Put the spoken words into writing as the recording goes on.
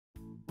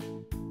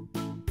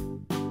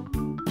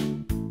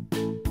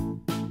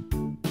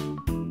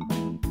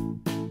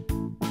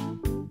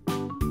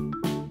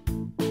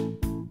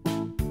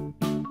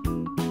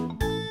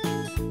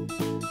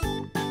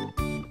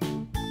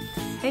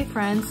Hey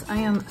friends, I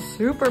am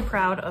super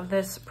proud of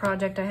this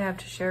project I have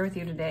to share with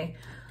you today.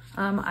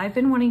 I've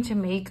been wanting to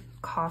make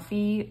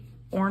coffee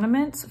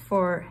ornaments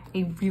for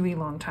a really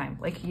long time,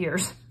 like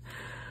years,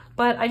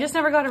 but I just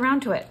never got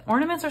around to it.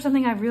 Ornaments are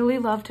something I really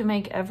love to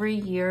make every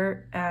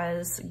year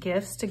as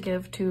gifts to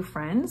give to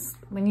friends.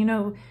 When you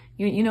know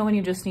when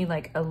you just need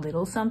like a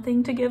little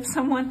something to give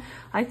someone,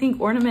 I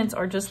think ornaments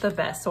are just the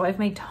best. So I've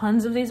made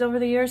tons of these over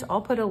the years. I'll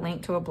put a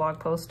link to a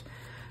blog post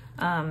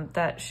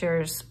that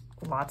shares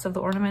lots of the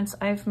ornaments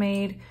I've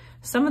made.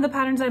 Some of the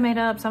patterns I made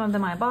up, some of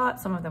them I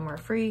bought, some of them were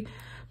free,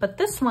 but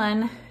this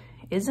one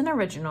is an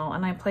original,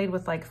 and I played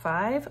with like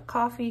 5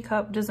 coffee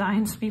cup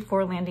designs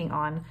before landing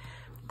on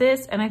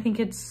this, and I think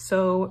it's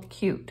so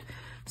cute.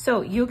 So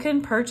you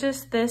can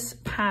purchase this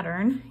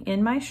pattern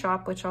in my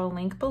shop, which I'll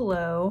link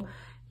below,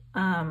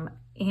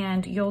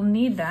 and you'll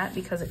need that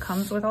because it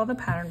comes with all the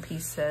pattern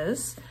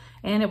pieces,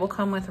 and it will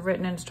come with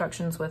written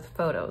instructions with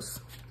photos.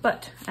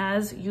 But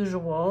as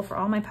usual, for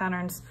all my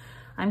patterns,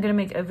 I'm gonna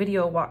make a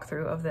video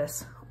walkthrough of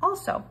this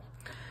also.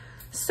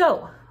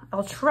 So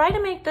I'll try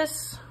to make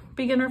this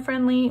beginner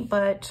friendly,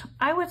 but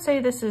I would say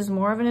this is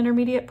more of an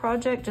intermediate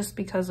project just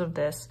because of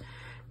this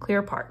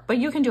clear part, but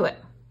you can do it.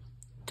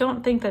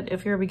 Don't think that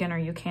if you're a beginner,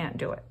 you can't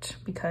do it,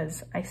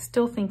 because I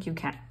still think you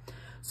can.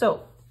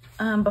 So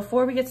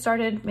before we get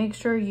started, make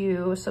sure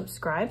you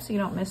subscribe so you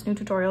don't miss new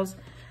tutorials.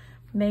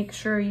 Make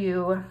sure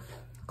you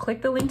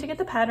click the link to get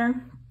the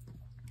pattern,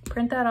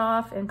 print that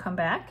off, and come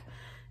back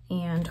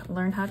and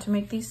learn how to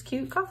make these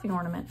cute coffee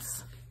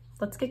ornaments.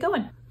 Let's get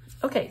going.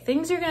 Okay,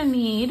 things you're gonna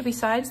need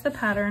besides the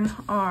pattern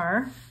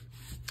are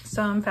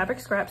some fabric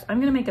scraps.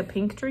 I'm gonna make a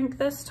pink drink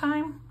this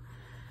time.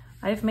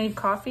 I've made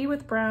coffee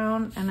with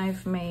brown, and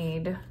I've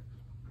made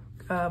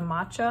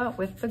matcha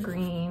with the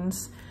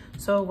greens.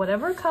 So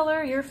whatever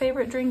color your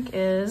favorite drink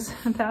is,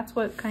 that's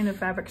what kind of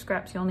fabric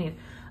scraps you'll need.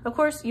 Of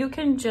course, you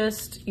can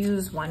just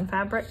use one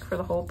fabric for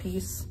the whole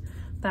piece.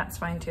 That's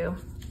fine too.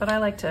 But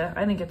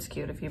I think it's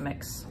cute if you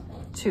mix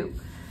 2.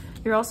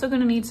 You're also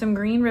gonna need some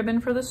green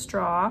ribbon for the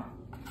straw,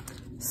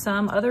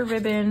 some other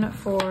ribbon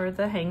for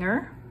the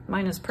hanger.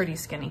 Mine is pretty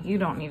skinny. You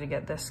don't need to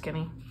get this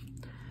skinny.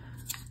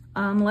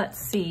 Let's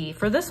see.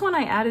 For this one,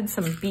 I added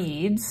some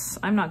beads.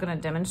 I'm not gonna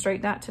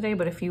demonstrate that today,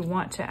 but if you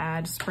want to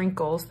add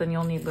sprinkles, then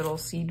you'll need little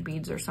seed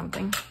beads or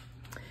something.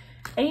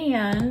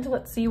 And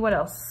let's see what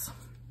else.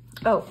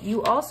 Oh,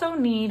 you also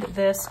need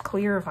this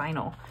clear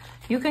vinyl.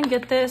 You can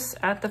get this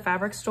at the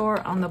fabric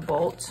store on the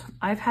bolt.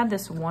 I've had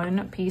this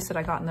one piece that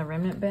I got in the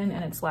remnant bin,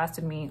 and it's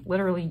lasted me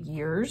literally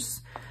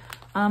years.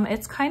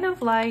 It's kind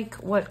of like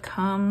what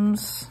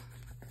comes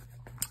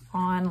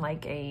on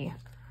like a,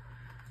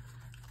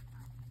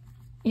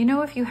 you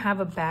know, if you have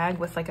a bag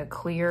with like a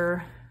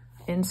clear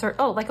insert,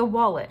 oh, like a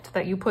wallet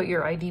that you put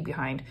your ID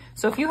behind.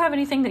 So if you have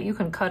anything that you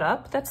can cut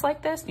up that's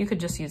like this, you could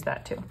just use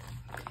that too.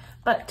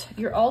 But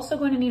you're also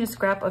going to need a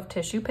scrap of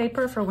tissue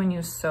paper for when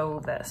you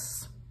sew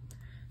this.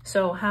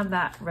 So have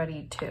that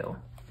ready too.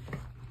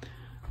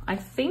 I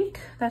think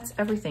that's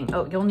everything.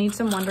 Oh, you'll need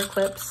some wonder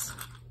clips.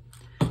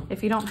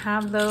 If you don't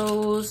have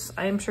those,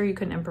 I'm sure you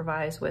can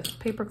improvise with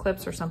paper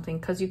clips or something,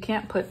 because you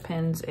can't put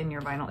pins in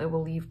your vinyl. It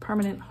will leave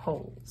permanent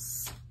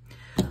holes.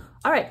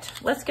 All right,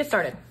 let's get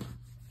started.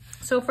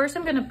 So first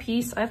I'm gonna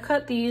piece, I've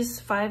cut these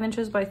 5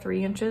 inches by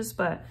 3 inches,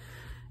 but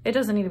it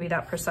doesn't need to be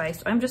that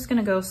precise. I'm just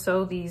gonna go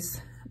sew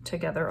these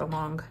together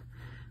along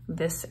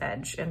this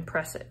edge and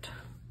press it.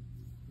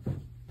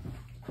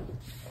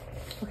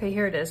 Okay,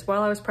 here it is.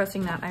 While I was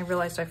pressing that, I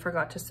realized I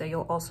forgot to say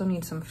you'll also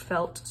need some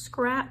felt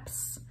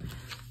scraps.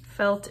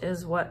 Felt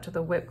is what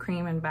the whipped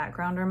cream and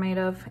background are made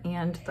of,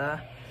 and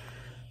the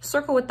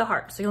circle with the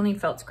heart. So you'll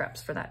need felt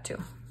scraps for that too.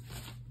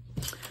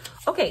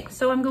 Okay,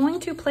 so I'm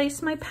going to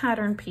place my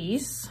pattern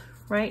piece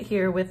right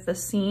here with the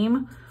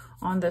seam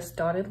on this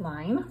dotted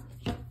line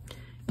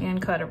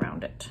and cut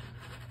around it.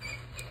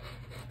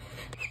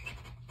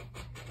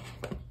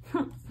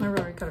 My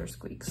rotary cutter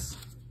squeaks.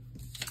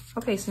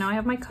 Okay, so now I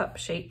have my cup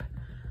shape.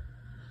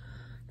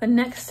 The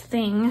next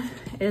thing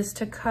is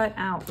to cut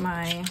out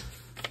my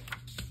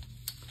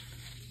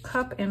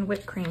cup and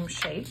whipped cream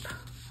shape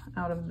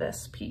out of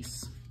this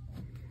piece.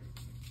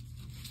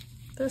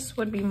 This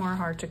would be more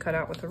hard to cut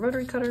out with a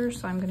rotary cutter,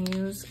 so I'm gonna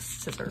use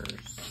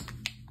scissors.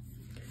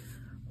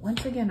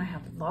 Once again, I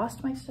have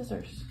lost my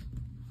scissors.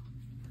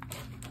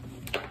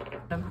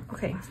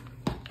 Okay.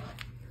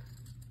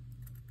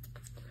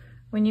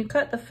 When you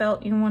cut the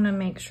felt, you wanna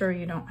make sure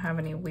you don't have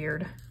any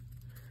weird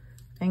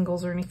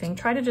angles or anything.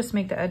 Try to just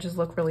make the edges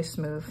look really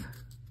smooth,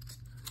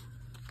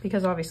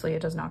 because obviously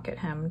it does not get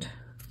hemmed.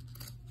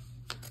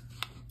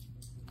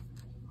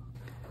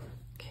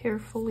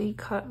 Carefully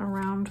cut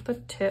around the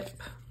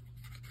tip.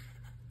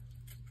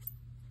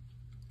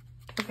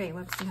 Okay,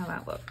 let's see how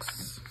that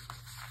looks.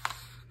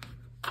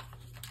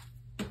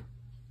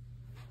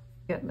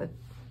 Get the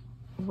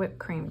whipped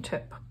cream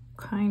tip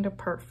kind of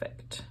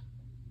perfect.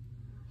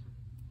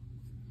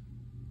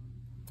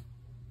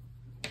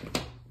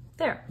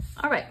 There,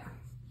 all right.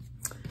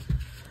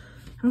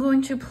 I'm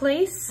going to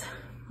place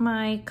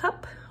my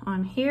cup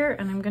on here,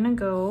 and I'm gonna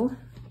go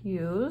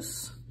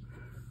use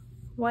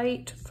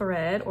white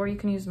thread, or you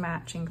can use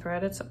matching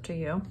thread, it's up to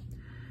you,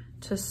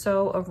 to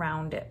sew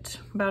around it,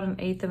 about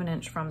 1/8 of an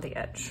inch from the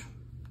edge.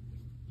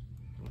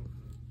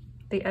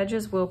 The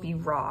edges will be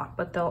raw,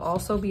 but they'll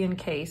also be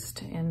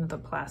encased in the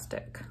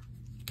plastic,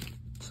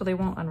 so they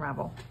won't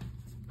unravel.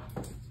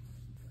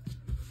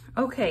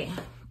 Okay,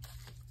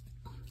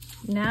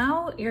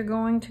 now you're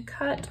going to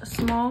cut a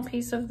small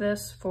piece of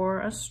this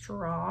for a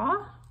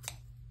straw.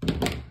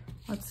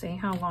 Let's see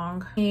how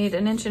long. Need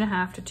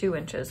 1.5 to 2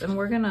 inches, and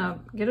we're gonna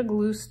get a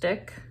glue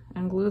stick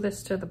and glue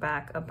this to the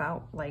back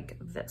about like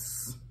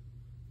this.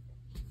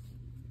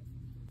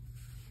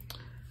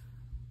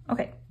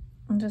 Okay,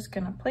 I'm just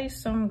gonna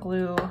place some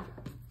glue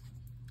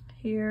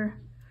here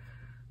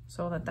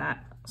so that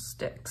that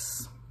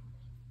sticks.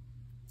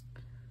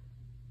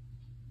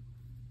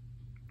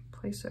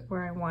 Place it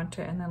where I want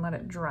it and then let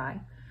it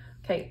dry.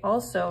 Okay,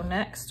 also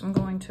next I'm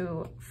going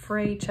to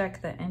fray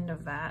check the end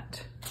of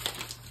that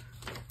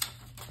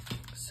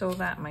so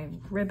that my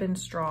ribbon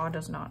straw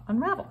does not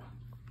unravel.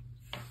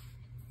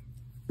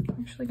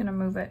 I'm actually gonna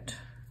move it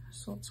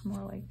so it's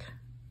more like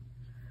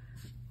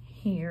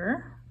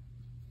here.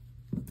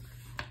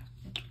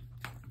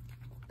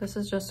 This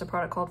is just a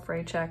product called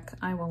Fray Check.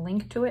 I will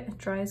link to it. It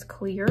dries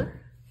clear.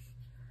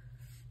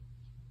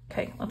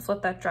 Okay, let's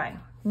let that dry.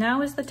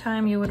 Now is the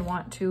time you would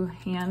want to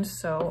hand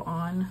sew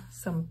on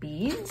some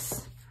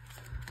beads.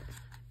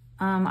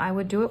 I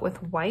would do it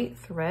with white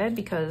thread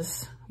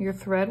because your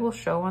thread will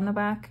show on the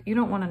back. You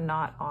don't want to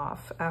knot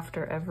off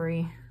after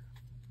every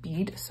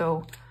bead,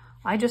 so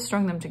I just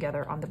strung them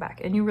together on the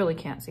back, and you really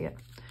can't see it.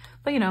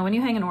 But you know, when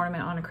you hang an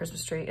ornament on a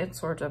Christmas tree, it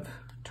sort of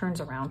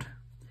turns around.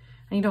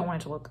 And you don't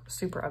want it to look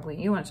super ugly.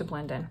 You want it to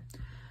blend in.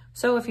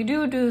 So if you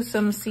do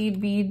some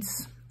seed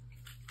beads,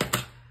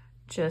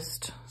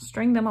 just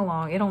string them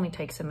along. It only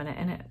takes a minute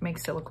and it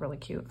makes it look really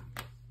cute.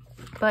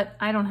 But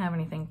I don't have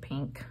anything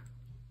pink,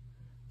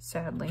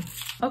 sadly.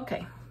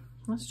 Okay,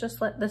 let's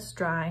just let this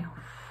dry.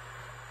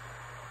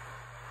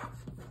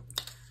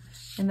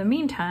 In the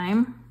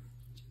meantime,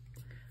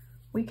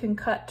 we can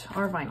cut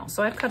our vinyl.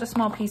 So I've cut a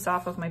small piece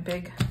off of my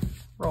big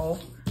roll.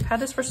 I've had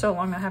this for so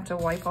long I have to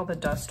wipe all the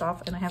dust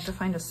off, and I have to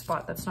find a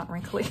spot that's not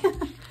wrinkly.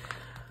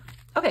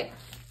 Okay,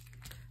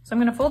 so I'm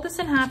gonna fold this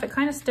in half. It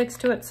kind of sticks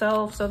to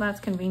itself, so that's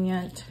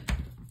convenient.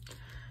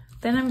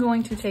 Then I'm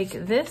going to take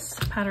this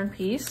pattern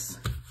piece.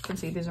 You can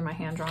see these are my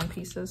hand-drawn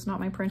pieces, not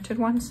my printed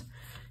ones.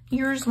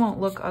 Yours won't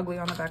look ugly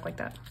on the back like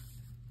that.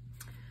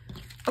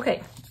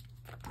 Okay,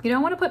 you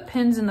don't want to put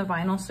pins in the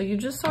vinyl, so you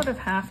just sort of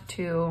have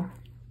to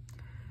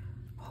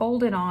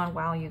hold it on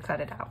while you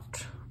cut it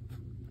out.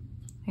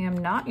 I am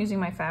not using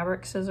my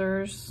fabric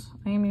scissors.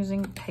 I am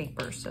using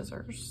paper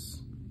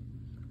scissors.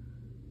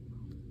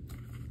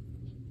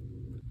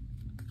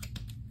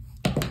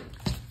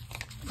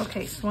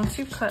 Okay, so once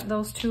you've cut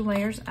those 2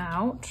 layers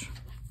out,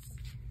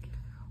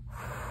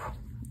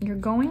 you're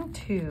going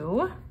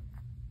to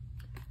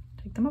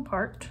take them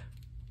apart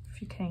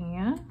if you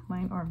can.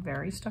 Mine are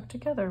very stuck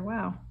together,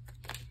 wow.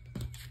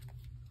 Oh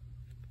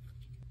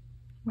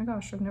my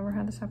gosh, I've never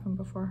had this happen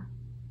before.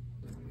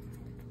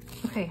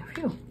 Okay,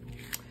 phew.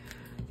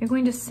 You're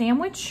going to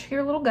sandwich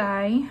your little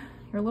guy,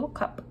 your little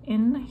cup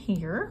in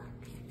here.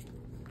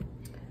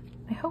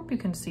 I hope you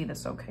can see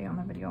this okay on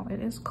the video. It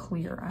is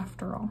clear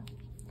after all.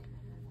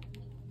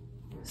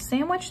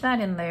 Sandwich that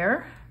in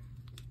there.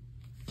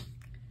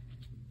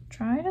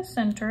 Try to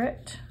center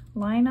it.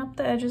 Line up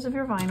the edges of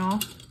your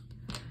vinyl.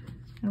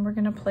 And we're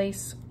gonna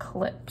place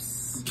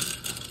clips.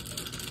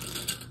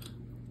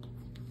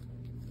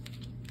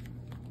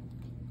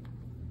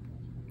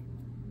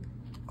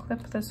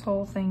 Clip this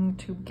whole thing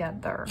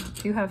together.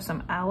 If you have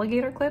some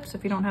alligator clips,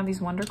 if you don't have these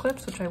wonder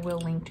clips, which I will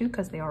link to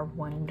because they are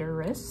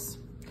wondrous,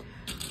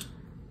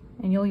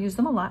 and you'll use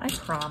them a lot, I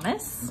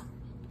promise.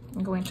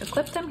 I'm going to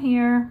clip them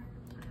here.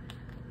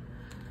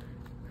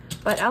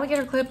 But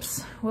alligator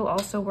clips will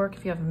also work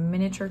if you have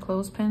miniature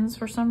clothespins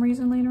for some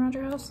reason laying around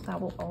your house.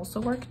 That will also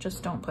work,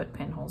 just don't put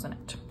pinholes in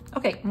it.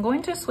 Okay, I'm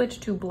going to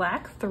switch to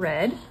black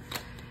thread.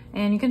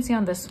 And you can see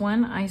on this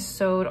one, I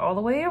sewed all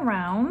the way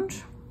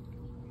around.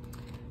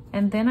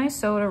 And then I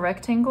sewed a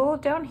rectangle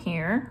down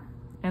here,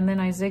 and then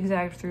I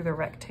zigzagged through the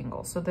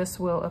rectangle. So this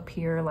will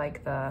appear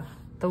like the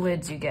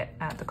lids you get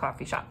at the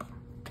coffee shop.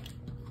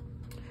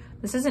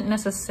 This isn't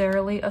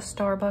necessarily a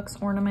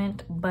Starbucks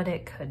ornament, but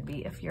it could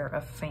be if you're a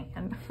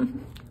fan.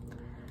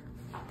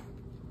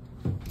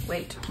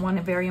 Wait, one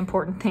very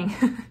important thing.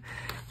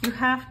 You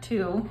have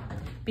to,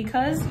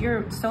 because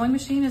your sewing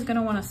machine is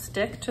gonna wanna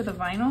stick to the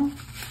vinyl,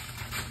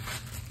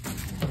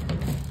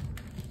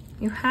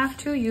 you have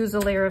to use a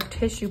layer of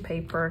tissue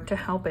paper to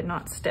help it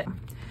not stick.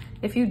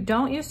 If you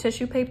don't use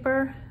tissue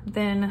paper,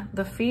 then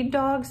the feed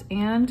dogs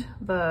and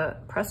the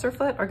presser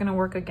foot are gonna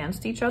work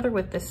against each other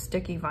with this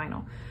sticky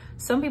vinyl.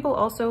 Some people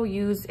also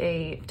use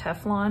a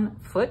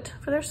Teflon foot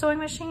for their sewing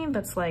machine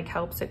that's like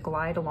helps it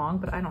glide along,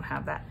 but I don't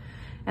have that.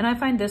 And I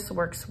find this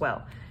works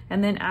well.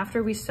 And then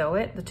after we sew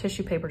it, the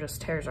tissue paper just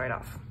tears right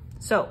off.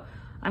 So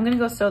I'm gonna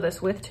go sew this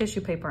with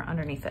tissue paper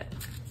underneath it.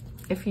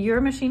 If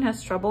your machine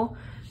has trouble,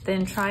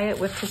 then try it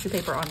with tissue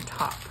paper on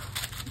top.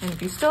 And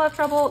if you still have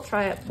trouble,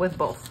 try it with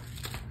both.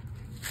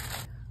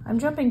 I'm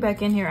jumping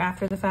back in here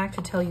after the fact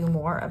to tell you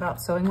more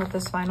about sewing with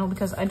this vinyl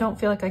because I don't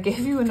feel like I gave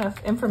you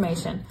enough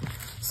information.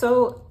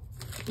 So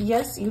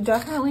yes, you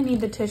definitely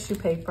need the tissue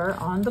paper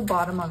on the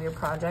bottom of your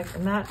project,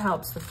 and that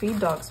helps the feed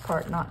dogs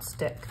part not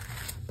stick.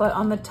 But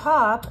on the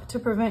top, to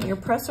prevent your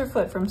presser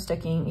foot from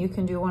sticking, you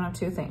can do one of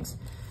two things.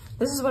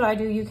 This is what I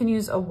do. You can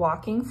use a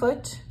walking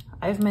foot.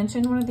 I've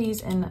mentioned one of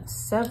these in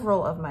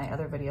several of my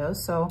other videos.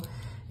 So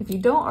if you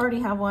don't already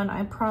have one,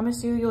 I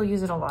promise you, you'll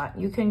use it a lot.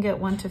 You can get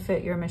one to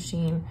fit your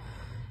machine,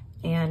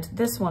 and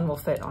this one will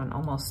fit on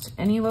almost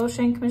any low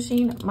shank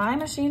machine. My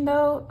machine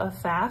though, a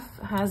FAF,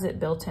 has it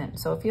built in.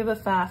 So if you have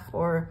a FAF,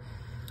 or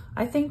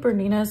I think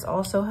Berninas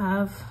also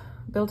have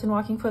built-in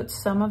walking foot,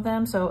 some of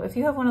them. So if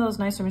you have one of those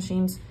nicer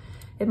machines,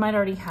 it might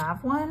already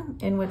have one,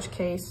 in which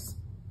case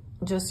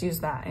just use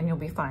that and you'll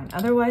be fine.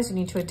 Otherwise, you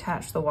need to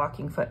attach the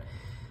walking foot.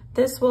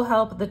 This will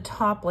help the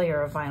top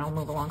layer of vinyl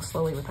move along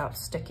slowly without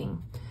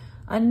sticking.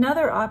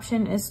 Another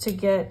option is to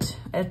get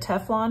a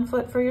Teflon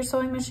foot for your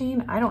sewing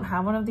machine. I don't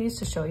have one of these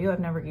to show you. I've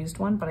never used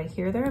one, but I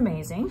hear they're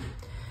amazing.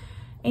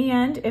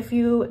 And if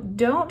you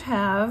don't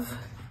have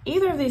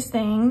either of these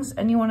things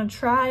and you want to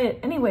try it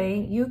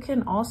anyway, you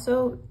can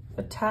also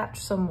attach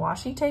some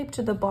washi tape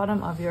to the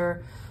bottom of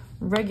your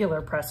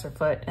regular presser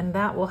foot, and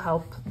that will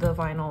help the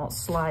vinyl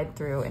slide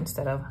through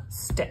instead of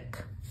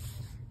stick.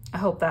 I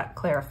hope that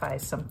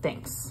clarifies some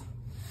things.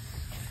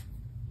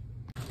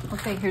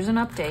 Okay, here's an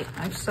update.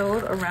 I've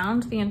sewed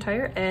around the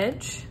entire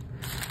edge.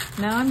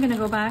 Now I'm gonna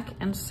go back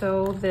and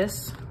sew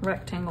this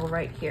rectangle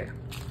right here.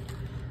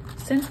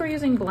 Since we're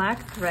using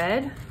black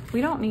thread, we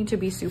don't need to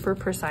be super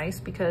precise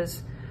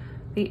because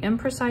the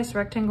imprecise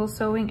rectangle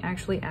sewing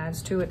actually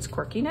adds to its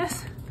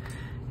quirkiness.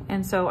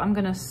 And so I'm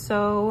gonna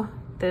sew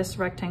this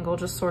rectangle,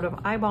 just sort of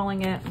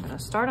eyeballing it. I'm gonna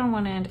start on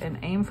one end and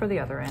aim for the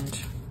other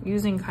end,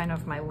 using kind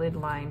of my lid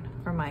line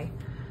or my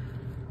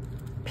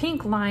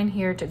pink line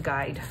here to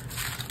guide.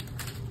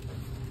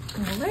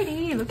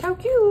 Alrighty, look how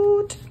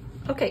cute.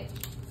 Okay,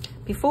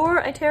 before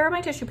I tear my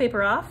tissue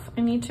paper off,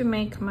 I need to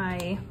make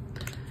my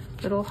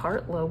little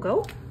heart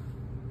logo.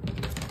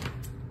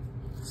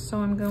 So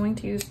I'm going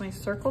to use my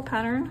circle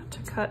pattern to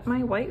cut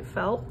my white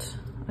felt.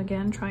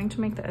 Again, trying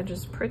to make the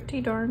edges pretty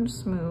darn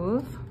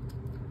smooth.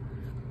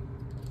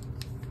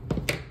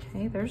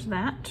 Okay, there's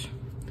that.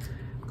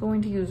 I'm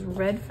going to use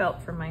red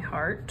felt for my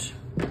heart.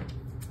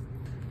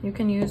 You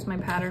can use my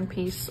pattern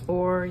piece,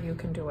 or you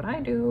can do what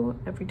I do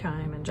every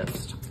time and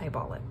just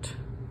eyeball it.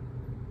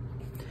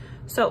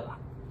 So,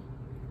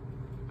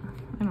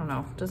 I don't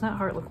know, does that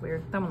heart look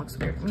weird? That one looks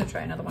weird. I'm gonna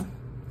try another one.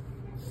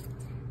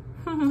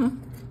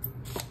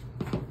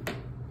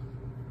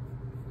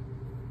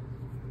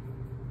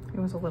 It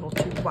was a little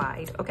too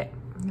wide. Okay,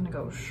 I'm gonna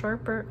go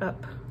sharper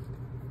up.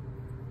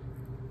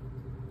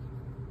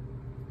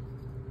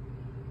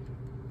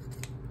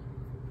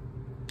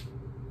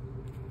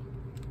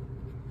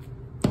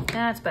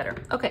 That's better.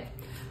 Okay,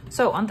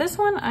 so on this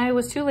one, I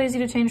was too lazy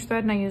to change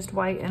thread and I used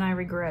white and I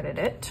regretted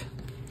it.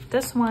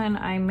 This one,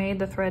 I made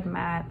the thread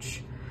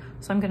match.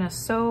 So I'm gonna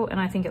sew, and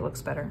I think it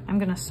looks better. I'm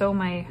gonna sew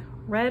my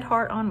red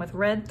heart on with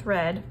red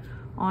thread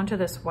onto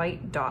this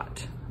white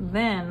dot.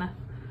 Then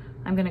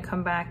I'm gonna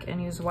come back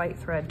and use white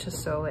thread to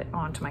sew it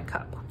onto my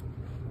cup.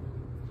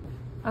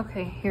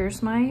 Okay,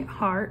 here's my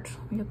heart.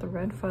 Let me get the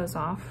red fuzz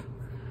off.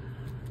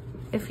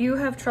 If you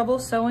have trouble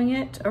sewing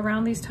it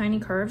around these tiny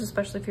curves,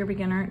 especially if you're a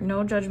beginner,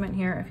 no judgment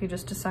here if you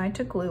just decide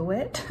to glue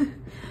it.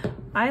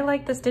 I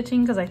like the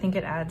stitching because I think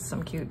it adds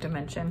some cute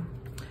dimension.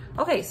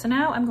 Okay, so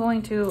now I'm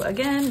going to,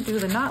 again, do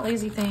the not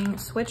lazy thing,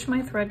 switch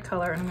my thread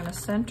color, and I'm gonna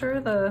center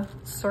the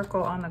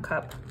circle on the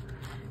cup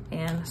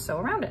and sew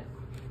around it.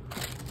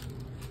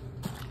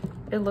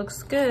 It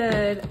looks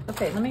good.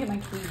 Okay, let me get my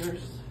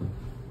tweezers.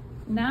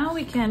 Now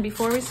we can,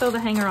 before we sew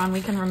the hanger on,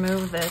 we can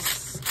remove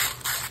this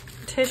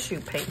tissue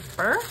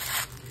paper.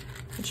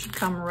 It should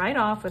come right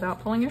off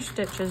without pulling your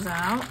stitches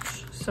out.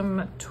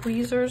 Some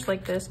tweezers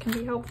like this can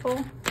be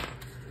helpful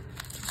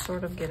to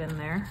sort of get in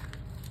there.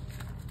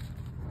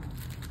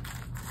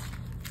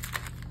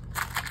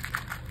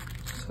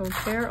 So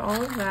tear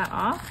all of that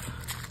off.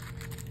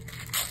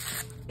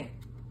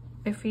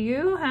 If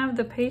you have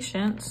the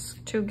patience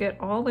to get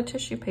all the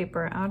tissue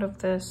paper out of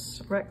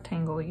this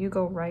rectangle, you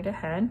go right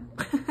ahead.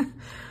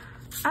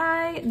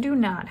 I do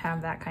not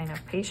have that kind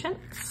of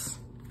patience.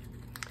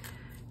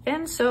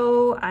 And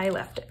so I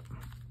left it.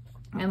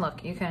 And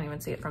look, you can't even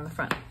see it from the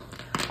front.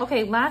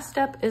 Okay, last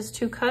step is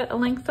to cut a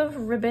length of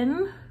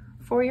ribbon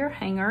for your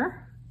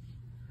hanger.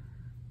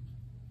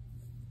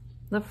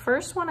 The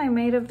first one I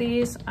made of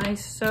these, I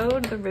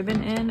sewed the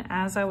ribbon in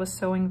as I was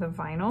sewing the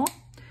vinyl,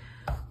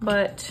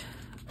 but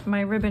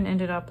my ribbon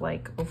ended up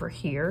like over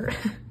here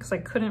because I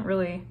couldn't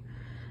really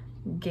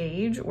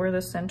gauge where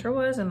the center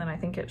was, and then I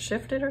think it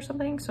shifted or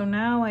something. So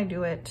now I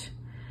do it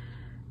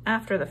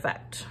after the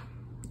fact.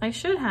 I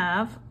should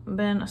have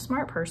been a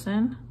smart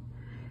person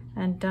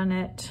and done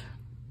it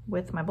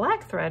with my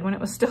black thread when it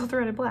was still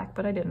threaded black,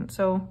 but I didn't.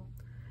 So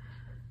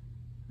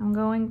I'm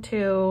going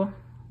to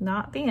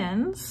knot the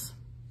ends,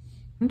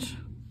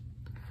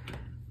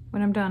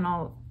 When I'm done,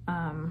 I'll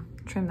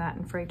trim that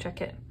and fray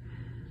check it.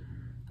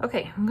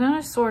 Okay, I'm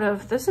gonna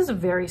this is a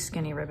very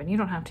skinny ribbon. You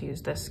don't have to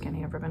use this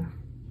skinny of ribbon.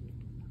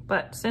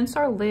 But since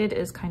our lid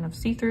is kind of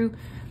see-through,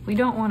 we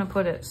don't wanna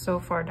put it so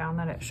far down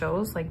that it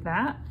shows like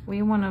that.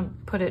 We wanna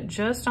put it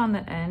just on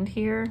the end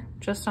here,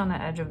 just on the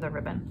edge of the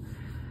ribbon.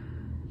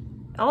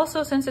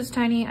 Also, since it's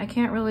tiny, I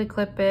can't really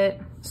clip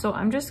it. So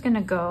I'm just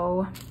gonna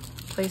go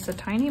place a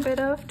tiny bit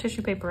of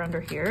tissue paper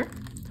under here.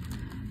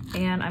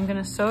 And I'm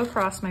gonna sew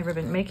across my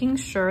ribbon, making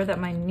sure that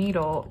my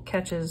needle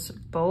catches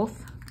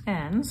both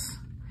ends.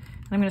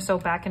 And I'm gonna sew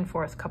back and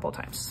forth a couple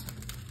times.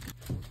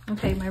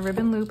 Okay, my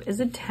ribbon loop is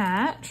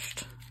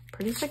attached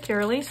pretty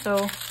securely,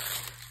 so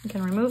you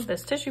can remove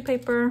this tissue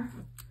paper.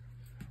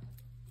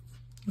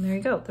 And there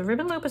you go. The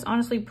ribbon loop is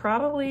honestly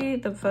probably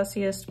the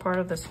fussiest part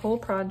of this whole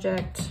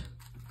project.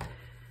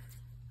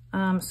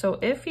 So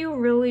if you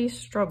really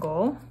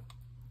struggle,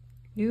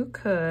 you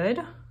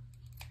could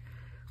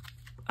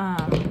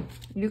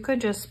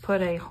just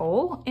put a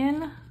hole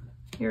in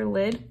your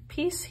lid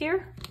piece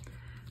here,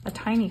 a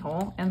tiny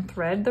hole, and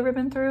thread the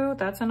ribbon through.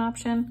 That's an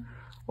option.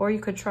 Or you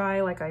could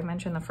try, like I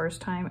mentioned the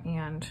first time,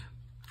 and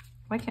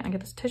why can't I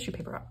get this tissue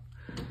paper out?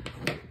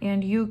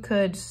 And you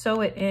could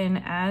sew it in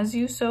as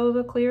you sew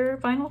the clear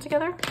vinyl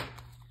together.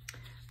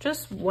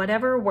 Just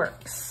whatever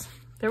works.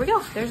 There we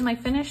go. There's my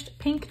finished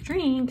pink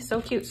drink.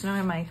 So cute. So now I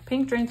have my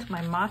pink drink,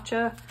 my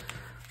matcha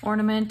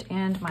ornament,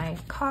 and my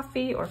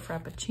coffee or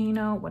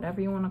frappuccino,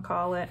 whatever you want to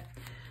call it.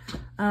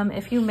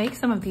 If you make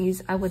some of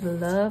these, I would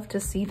love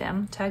to see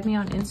them. Tag me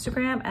on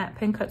Instagram at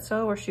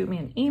pincutsew or shoot me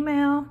an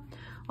email.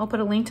 I'll put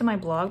a link to my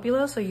blog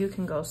below so you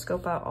can go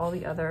scope out all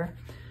the other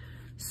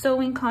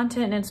sewing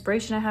content and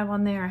inspiration I have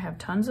on there. I have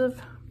tons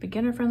of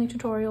beginner-friendly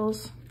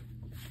tutorials.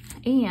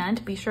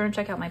 And be sure and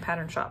check out my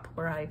pattern shop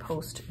where I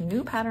post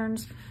new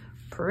patterns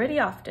pretty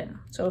often.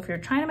 So if you're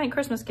trying to make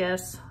Christmas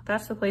gifts,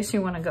 that's the place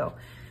you want to go.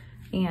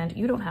 And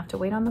you don't have to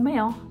wait on the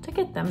mail to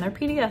get them. They're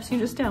PDFs, you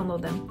just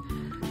download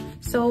them.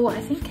 So I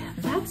think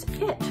that's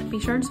it. Be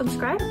sure and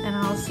subscribe, and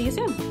I'll see you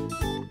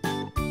soon.